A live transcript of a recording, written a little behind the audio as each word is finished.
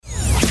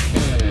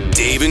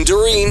Dave and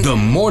Doreen, the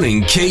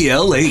Morning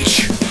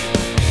KLH.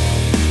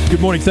 Good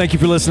morning. Thank you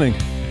for listening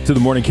to the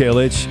Morning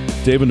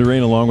KLH. Dave and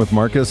Doreen along with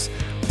Marcus.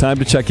 Time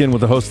to check in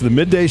with the host of the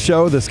midday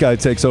show. This guy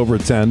takes over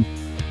at 10.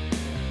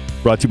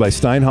 Brought to you by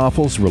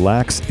Steinhoffels.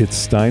 Relax.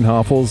 It's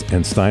Steinhoffels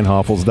and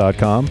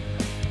Steinhoffels.com.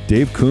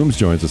 Dave Coombs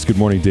joins us. Good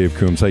morning, Dave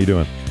Coombs. How you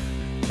doing?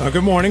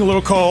 Good morning. A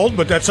little cold,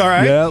 but that's all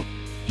right. Yeah.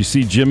 You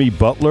see Jimmy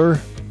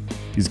Butler?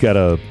 He's got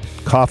a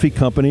coffee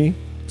company.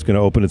 It's going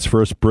to open its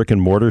first brick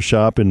and mortar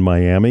shop in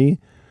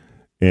Miami.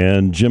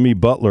 And Jimmy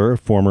Butler,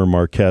 former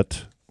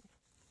Marquette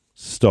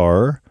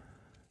star,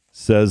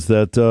 says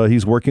that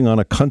he's working on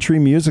a country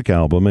music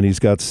album and he's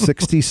got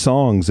 60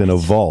 songs in a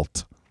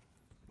vault.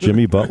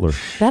 Jimmy Butler.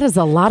 That is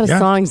a lot of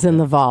songs in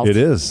the vault. It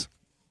is.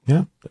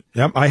 Yeah.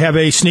 Yep. I have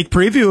a sneak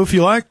preview if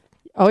you like.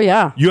 Oh,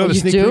 yeah. You have a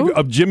sneak preview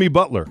of Jimmy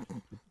Butler.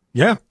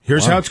 Yeah.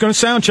 Here's how it's going to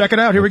sound. Check it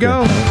out. Here we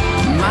go.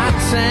 My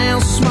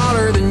town's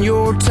smaller than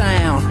your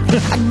town.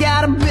 I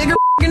got a bigger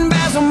f***ing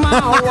bass on my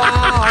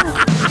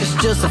wall. It's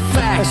just a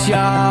fact,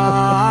 y'all.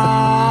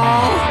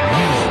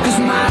 'Cause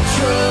my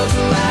truck's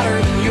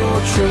louder than your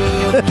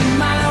truck.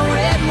 My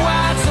red and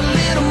white's a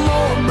little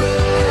more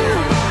blue.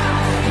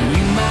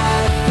 You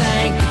might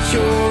think that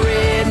you're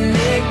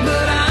redneck,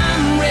 but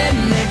I'm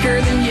rednecker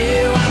than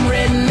you. I'm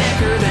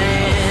rednecker than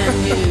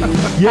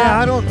you.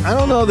 Yeah, I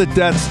don't know that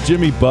that's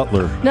Jimmy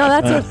Butler. No,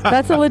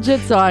 that's a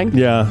legit song.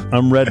 Yeah,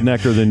 I'm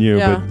rednecker than you,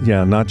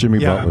 but not Jimmy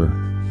Butler.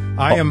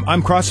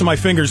 I'm crossing my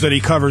fingers that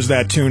he covers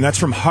that tune. That's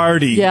from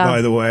Hardy,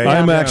 by the way.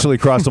 I'm actually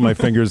crossing my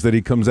fingers that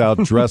he comes out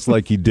dressed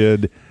like he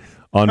did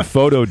on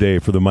photo day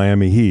for the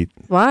Miami Heat.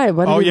 Why?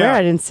 What did he wear?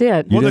 I didn't see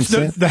it. Well,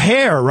 the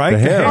hair, right? The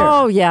hair.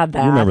 Oh, yeah,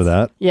 that. You remember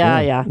that?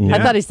 Yeah.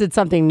 I thought he said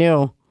something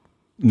new.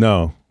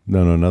 No,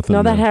 nothing.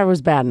 No, that hair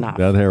was bad enough.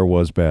 That hair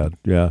was bad,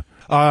 yeah.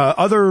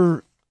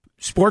 Other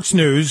sports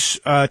news,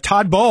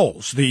 Todd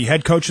Bowles, the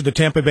head coach of the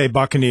Tampa Bay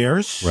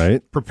Buccaneers,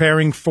 right,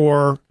 preparing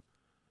for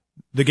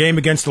the game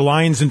against the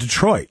Lions in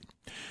Detroit.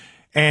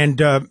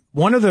 And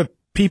one of the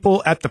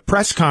people at the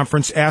press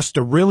conference asked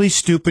a really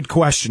stupid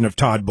question of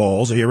Todd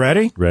Bowles. Are you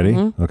ready? Ready?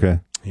 Mm-hmm.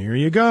 Okay. Here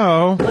you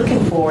go.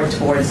 Looking forward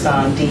towards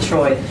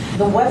Detroit.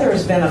 The weather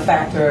has been a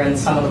factor in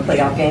some of the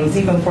playoff games,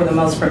 even for the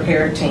most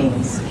prepared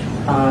teams.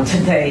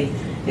 Today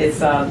it's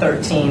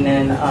 13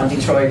 in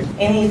Detroit.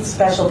 Any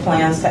special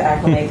plans to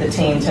acclimate the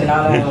team to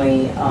not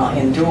only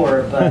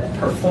endure but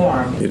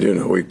perform? You do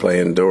know we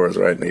play indoors,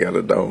 right? And they got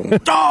a dome.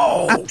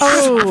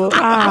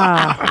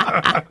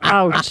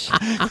 Ouch.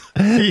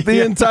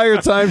 The entire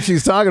time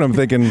she's talking, I'm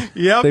thinking,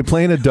 they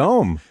play in a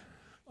dome.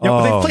 Yeah,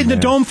 but they played in the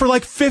dome for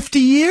like 50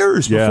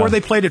 years. Before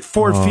they played at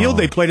Ford Field,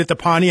 they played at the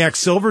Pontiac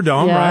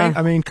Silverdome, right?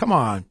 I mean, come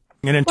on.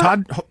 And then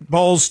Todd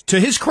Bowles, to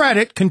his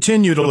credit,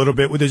 continued a little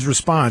bit with his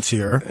response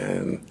here.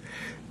 And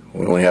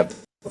we only have to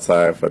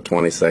outside for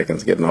 20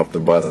 seconds getting off the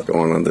bus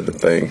going under the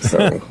thing,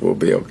 so we'll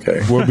be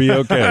okay. We'll be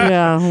okay.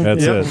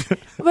 That's it.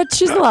 But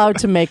she's allowed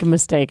to make a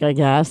mistake, I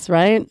guess,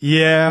 right?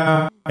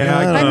 Yeah.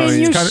 I mean,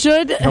 you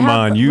should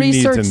have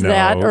researched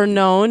that or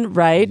known,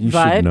 right? You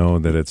should know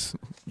that it's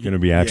going to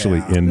be actually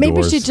indoors.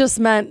 Maybe she just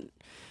meant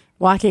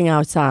walking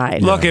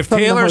outside. Look, if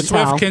Taylor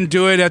Swift can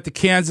do it at the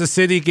Kansas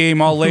City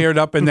game all layered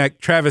up in that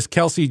Travis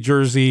Kelce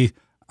jersey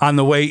on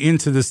the way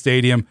into the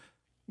stadium,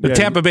 the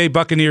Tampa Bay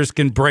Buccaneers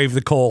can brave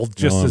the cold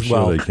just as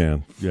well. Sure they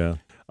can, yeah.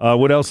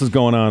 What else is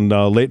going on?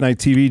 Late night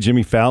TV,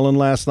 Jimmy Fallon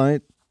last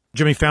night.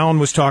 Jimmy Fallon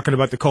was talking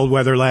about the cold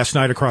weather last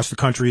night across the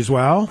country as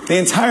well. The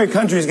entire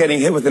country is getting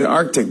hit with an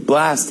Arctic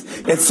blast.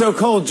 It's so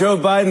cold, Joe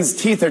Biden's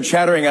teeth are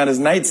chattering on his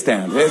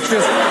nightstand. It's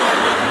just...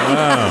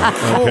 Wow,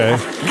 okay. All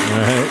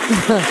right.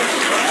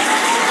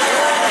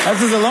 That's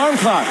his alarm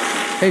clock.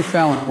 Hey,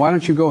 Fallon, why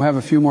don't you go have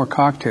a few more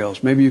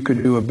cocktails? Maybe you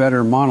could do a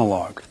better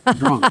monologue.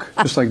 Drunk,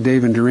 just like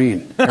Dave and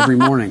Doreen, every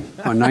morning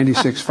on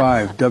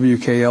 96.5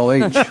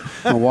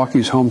 WKLH,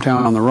 Milwaukee's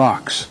hometown on the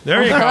rocks.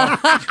 There you go.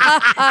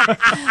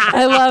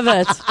 I love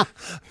it.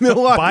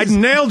 Biden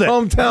nailed it.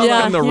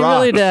 Hometown on the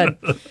rocks. He really did.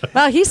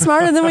 Wow, he's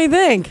smarter than we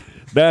think.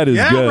 That is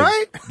good.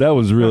 Right? That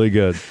was really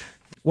good.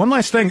 One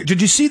last thing.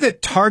 Did you see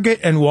that Target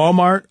and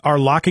Walmart are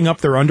locking up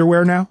their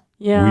underwear now?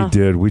 Yeah. We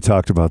did. We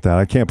talked about that.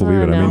 I can't believe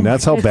it. I mean,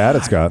 that's how bad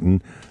it's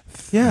gotten.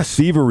 Yes.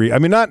 Thievery. I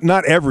mean,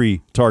 not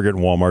every Target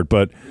and Walmart,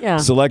 but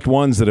select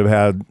ones that have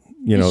had,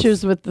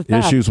 issues with the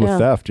theft. Issues with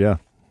theft, yeah.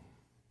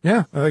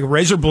 Yeah. Like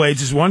razor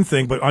blades is one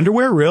thing, but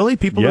underwear, really?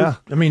 People I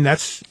mean,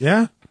 that's,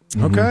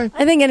 okay.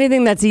 I think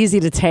anything that's easy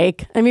to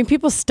take. I mean,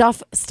 people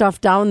stuff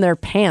down their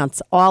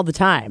pants all the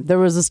time. There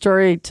was a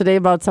story today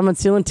about someone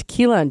stealing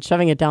tequila and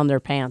shoving it down their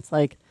pants.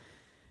 Like,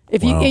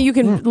 if you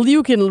can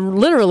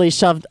literally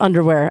shove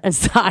underwear and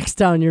socks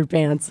down your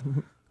pants.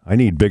 I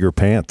need bigger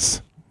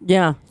pants.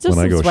 Yeah, just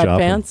when I go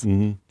sweatpants.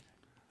 Mm-hmm.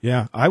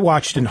 Yeah, I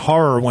watched in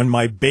horror when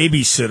my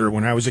babysitter,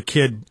 when I was a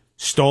kid,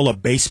 stole a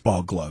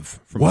baseball glove.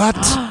 From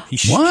He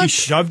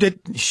shoved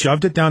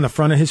it down the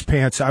front of his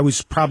pants. I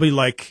was probably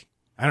like,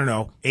 I don't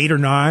know, 8 or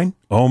 9.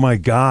 Oh my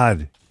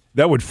God,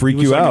 that would freak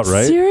you out,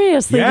 right?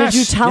 Seriously, did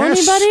you tell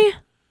anybody?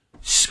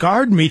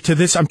 Scarred me to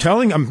this. I'm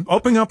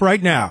opening up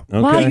right now.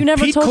 Okay. Wow, you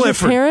never Pete told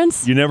Clifford. your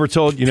parents? You never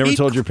told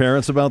your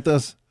parents about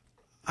this?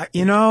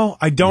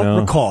 I don't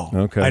recall.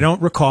 Okay. I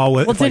don't recall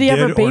what. Well, did he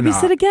ever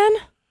babysit again?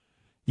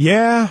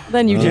 Yeah.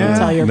 Then you didn't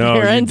tell your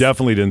parents. No, you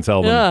definitely didn't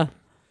tell them. Yeah.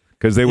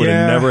 Because they would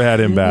have never had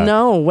him back.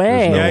 No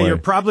way. Yeah, you're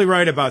probably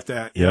right about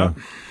that. Yeah.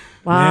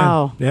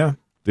 Wow. Yeah.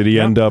 Did he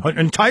end up an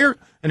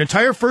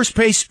entire first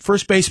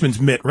baseman's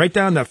mitt right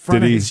down the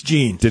front of his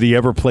jeans? Did he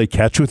ever play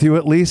catch with you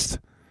at least?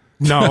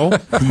 No.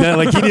 No,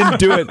 like he didn't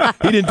do it.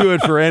 He didn't do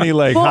it for any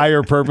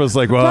higher purpose.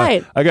 Like, well,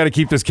 right. I got to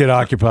keep this kid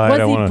occupied.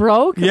 Was he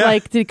broke? Yeah.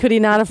 Like, could he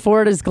not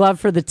afford his glove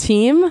for the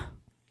team?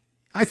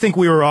 I think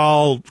we were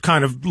all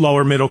kind of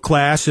lower middle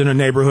class in a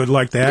neighborhood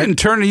like that. He didn't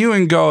turn to you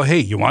and go, "Hey,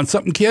 you want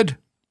something, kid?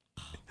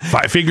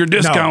 5-figure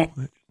discount."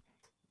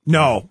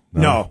 No.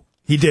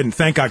 He didn't.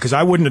 Thank God, because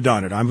I wouldn't have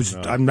done it. I'm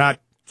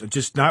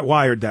just not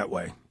wired that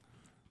way.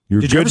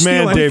 You're a good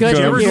man, Dave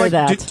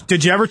Coombs.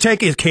 Did you ever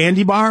take a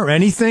candy bar or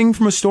anything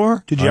from a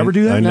store? Did you ever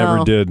do that? I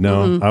never did,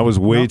 no. Mm-hmm. I was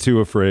way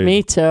too afraid.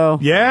 Me too.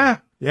 Yeah,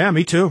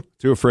 me too.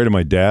 Too afraid of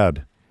my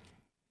dad.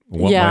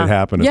 What might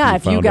happen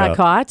if you got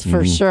caught,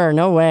 for sure.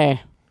 No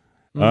way.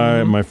 All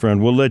right, my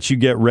friend. We'll let you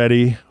get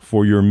ready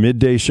for your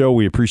midday show.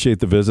 We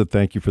appreciate the visit.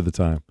 Thank you for the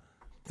time.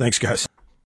 Thanks, guys.